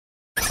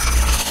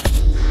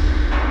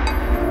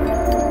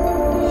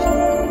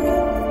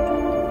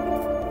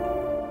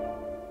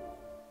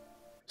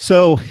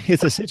So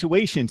it's a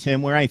situation,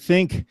 Tim, where I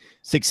think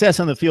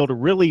success on the field will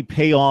really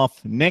pay off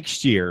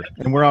next year.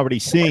 And we're already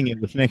seeing it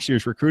with next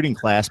year's recruiting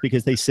class,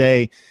 because they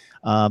say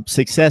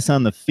success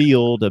on the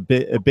field, a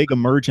big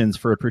emergence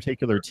for a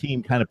particular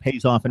team kind of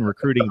pays off in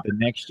recruiting the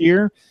next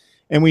year.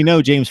 And we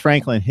know James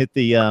Franklin hit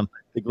the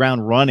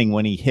ground running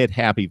when he hit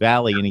Happy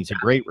Valley, and he's a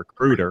great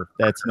recruiter.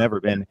 That's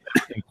never been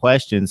in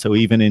question. So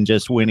even in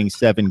just winning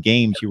 7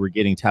 games, you were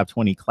getting top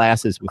 20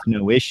 classes with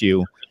no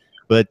issue.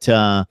 But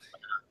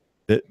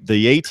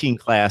the 18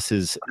 class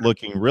is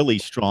looking really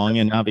strong,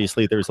 and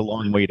obviously there's a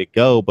long way to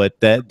go. But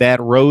that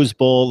Rose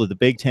Bowl, the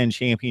Big Ten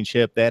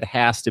championship, that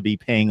has to be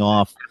paying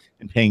off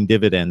and paying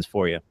dividends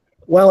for you.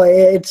 Well,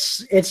 it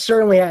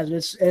certainly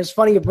has. It's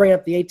funny you bring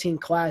up the 18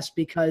 class,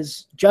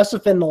 because just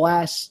within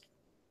the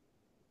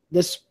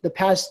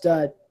past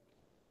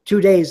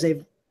 2 days,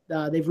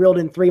 they've reeled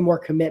in 3 more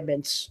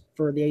commitments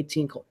for the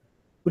 18,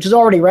 which is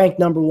already ranked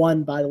number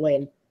 1, by the way,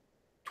 in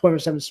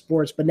 24/7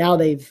 Sports. But now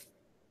they've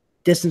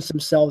distanced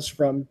themselves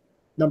from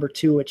number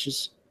 2, which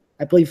is,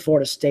 I believe,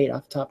 Florida State,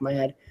 off the top of my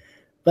head.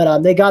 But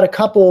they got a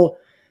couple.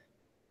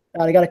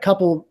 They got a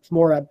couple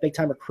more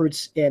big-time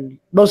recruits in,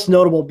 most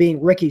notable being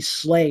Ricky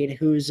Slade,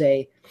 who's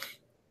a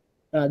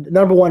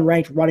number 1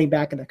 ranked running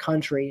back in the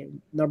country,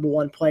 and number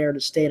 1 player in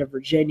the state of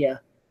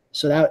Virginia.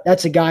 So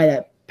that's a guy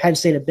that Penn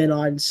State had been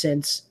on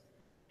since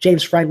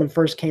James Franklin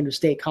first came to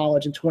State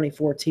College in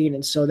 2014.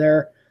 And so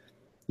their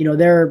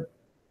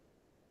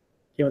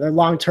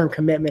long-term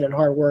commitment and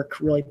hard work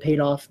really paid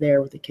off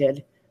there with the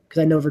kid,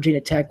 because I know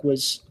Virginia Tech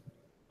was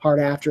hard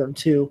after him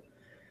too.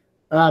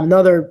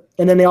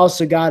 And then they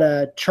also got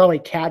a Charlie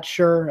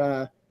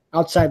Katscher,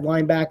 outside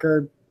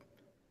linebacker,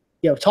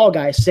 tall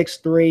guy,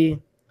 6'3",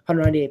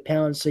 198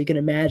 pounds. So you can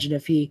imagine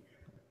if he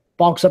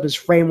bulks up his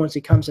frame once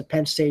he comes to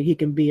Penn State, he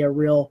can be a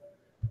real,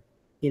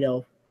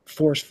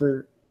 force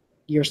for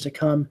years to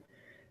come.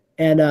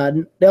 And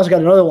they also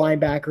got another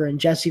linebacker in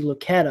Jesse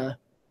Lucetta,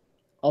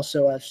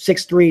 also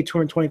 6'3",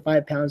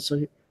 225 pounds. So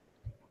he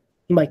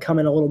might come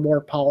in a little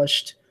more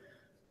polished.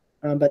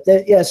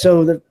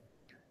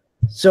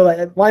 So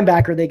at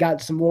linebacker, they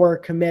got some more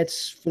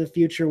commits for the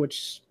future,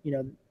 which,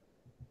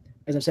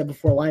 as I said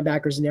before,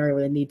 linebackers an area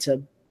where they need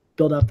to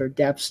build up their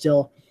depth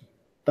still.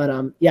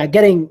 But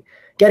getting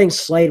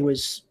Slade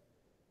was,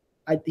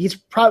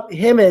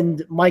 him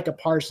and Micah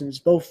Parsons,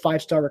 both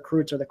 5-star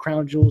recruits, are the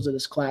crown jewels of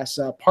this class.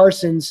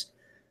 Parsons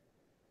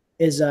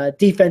is a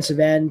defensive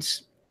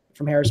end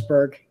from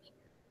Harrisburg,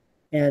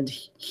 and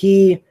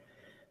he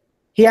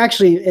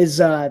actually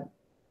is.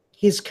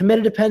 He's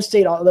committed to Penn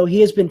State, although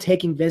he has been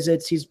taking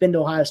visits. He's been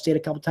to Ohio State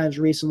a couple times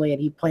recently,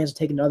 and he plans to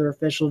take another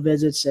official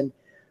visits. And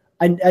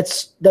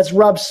that's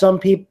rubbed some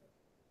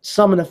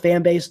in the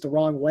fan base the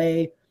wrong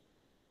way.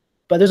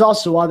 But there's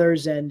also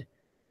others, and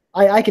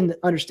I can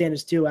understand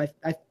this too. I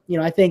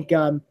think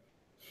if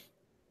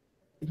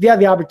you have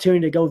the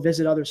opportunity to go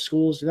visit other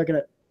schools, they're going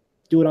to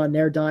do it on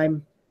their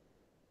dime.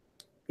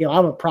 I don't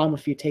have a problem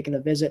with you taking a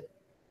visit.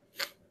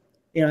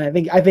 I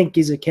think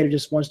he's a kid who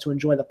just wants to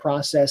enjoy the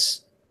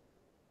process.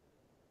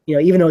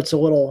 Even though it's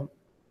maybe a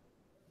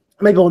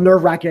little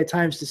nerve-wracking at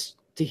times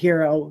to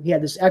hear, he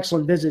had this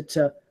excellent visit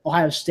to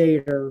Ohio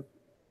State or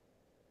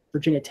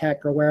Virginia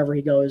Tech or wherever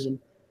he goes, and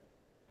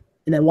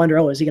then wonder,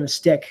 is he going to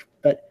stick?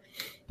 But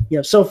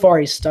so far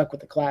he's stuck with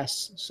the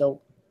class,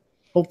 so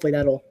hopefully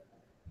it'll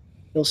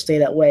stay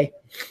that way.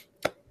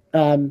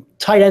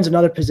 Tight end's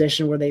another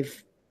position where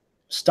they've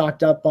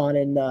stocked up on,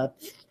 in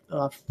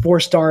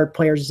 4-star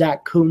player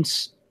Zach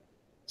Kuntz,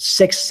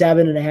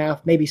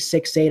 6'7.5", maybe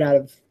 6'8" out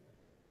of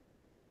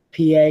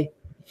PA.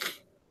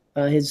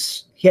 He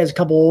has a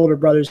couple older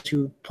brothers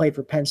who played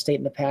for Penn State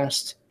in the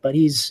past, but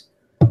he's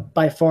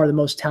by far the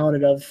most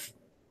talented of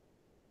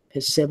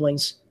his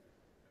siblings.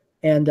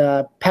 And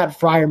Pat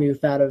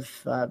Fryermuth out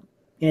of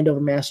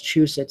Andover,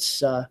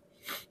 Massachusetts,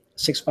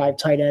 6'5"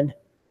 tight end.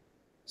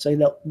 So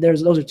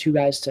those are 2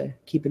 guys to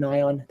keep an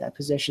eye on, that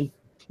position.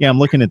 Yeah, I'm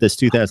looking at this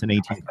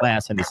 2018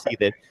 class, and to see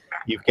that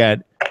you've got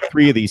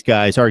 3 of these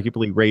guys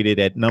arguably rated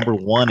at number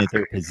 1 at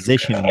their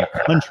position in the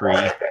country,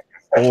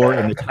 or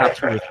in the top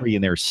 2 or 3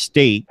 in their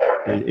state,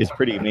 is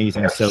pretty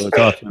amazing. So it's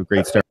off to a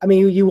great start. I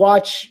mean, you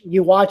watch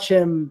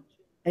him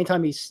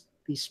anytime he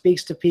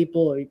speaks to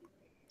people, or to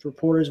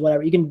reporters,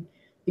 whatever. You can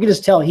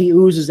just tell he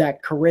oozes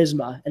that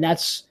charisma, and I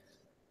think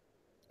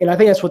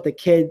that's what the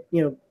kid,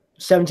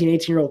 17,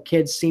 18-year-old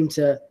kids seem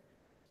to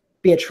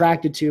be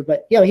attracted to.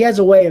 But he has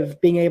a way of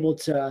being able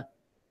to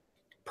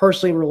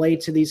personally relate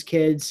to these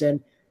kids,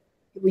 and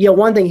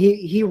one thing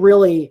he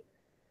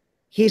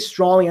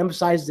strongly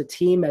emphasizes the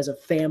team as a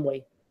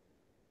family.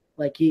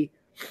 Like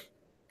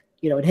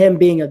and him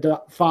being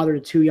a father to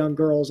 2 young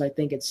girls, I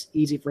think it's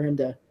easy for him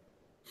to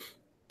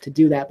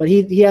do that. But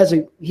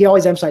he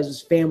always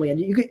emphasizes family,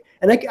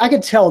 and I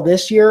could tell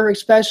this year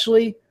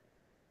especially,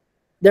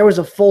 there was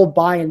a full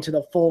buy-in to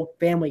the full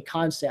family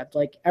concept.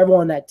 Like,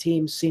 everyone on that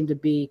team seemed to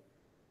be,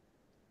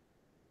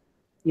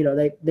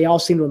 they all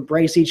seemed to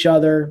embrace each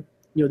other.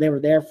 They were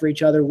there for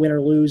each other, win or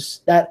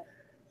lose. That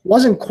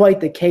wasn't quite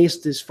the case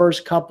this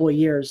first couple of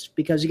years,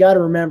 because you got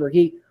to remember,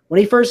 when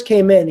he first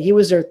came in, he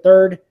was their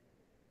 3rd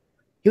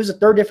he was the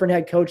third different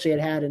head coach they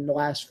had in the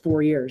last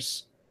 4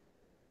 years.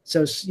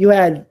 So you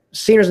had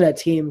seniors in that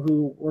team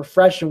who were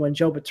freshmen when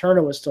Joe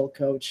Paterno was still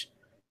coach,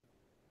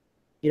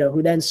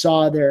 who then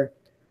saw their,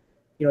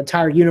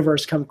 entire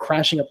universe come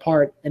crashing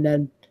apart. And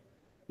then,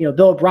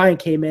 Bill O'Brien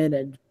came in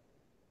and,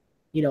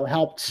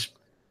 helped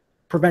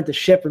prevent the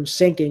ship from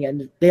sinking,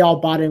 and they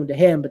all bought into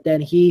him. But then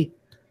he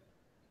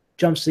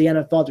jumps to the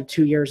NFL after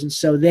 2 years. And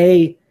so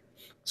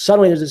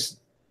suddenly there's this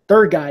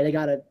third guy they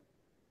got to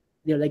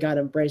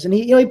embrace. And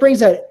he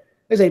brings that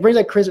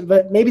charisma,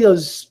 but maybe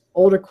those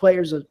older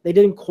players, they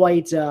didn't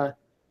quite,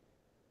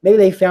 maybe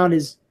they found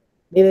it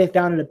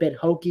a bit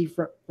hokey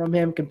from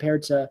him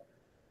compared to,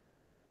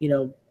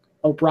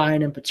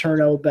 O'Brien and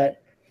Paterno.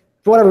 But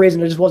for whatever reason,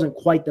 there just wasn't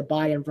quite the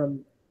buy-in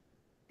from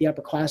the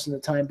upperclassmen at the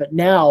time. But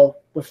now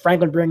with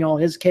Franklin bringing all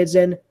his kids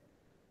in,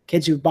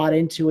 kids who've bought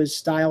into his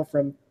style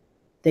from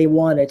day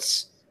one,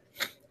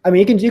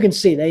 you can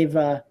see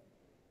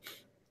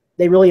they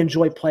really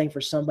enjoy playing for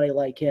somebody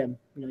like him.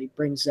 He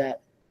brings that.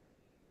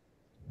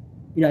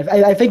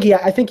 I think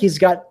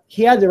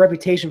he had the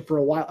reputation for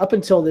a while up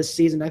until this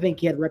season. I think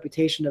he had a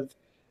reputation of,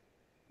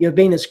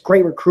 being this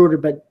great recruiter,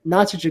 but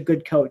not such a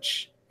good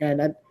coach.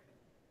 And I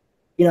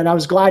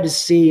was glad to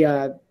see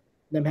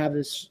them have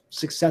this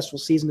successful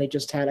season they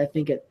just had. I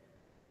think it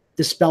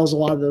dispels a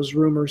lot of those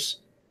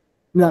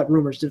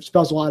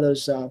dispels a lot of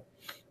those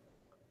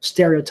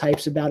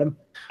stereotypes about him.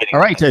 All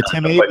right,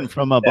 Tim Aiden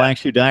from Black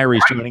Shoe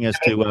Diaries joining us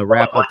to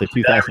wrap up the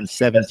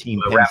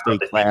 2017 Penn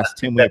State class.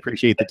 Tim, we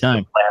appreciate the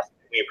time.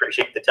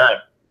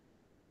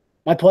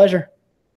 My pleasure.